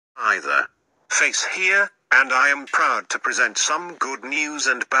either. Face here, and I am proud to present some good news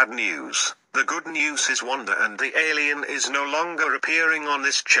and bad news. The good news is Wanda and the alien is no longer appearing on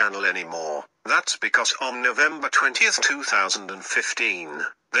this channel anymore. That's because on November 20th, 2015,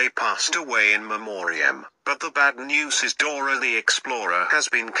 they passed away in memoriam. But the bad news is Dora the Explorer has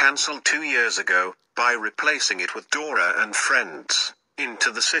been cancelled 2 years ago, by replacing it with Dora and Friends,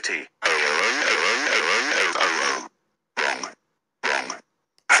 Into the City. Wrong.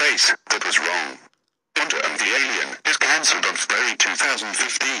 Face, that was wrong. Wanda and the Alien is cancelled on February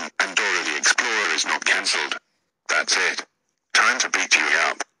 2015, and Dora the Explorer is not cancelled. That's it. Time to beat you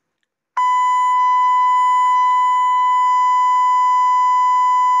up.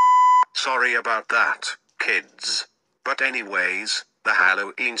 Sorry about that, kids. But anyways, the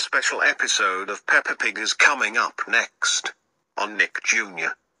Halloween special episode of Peppa Pig is coming up next. On Nick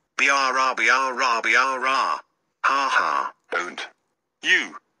Jr. BRA BRA BRA. Ha ha. Don't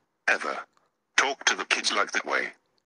you ever talk to the kids like that way.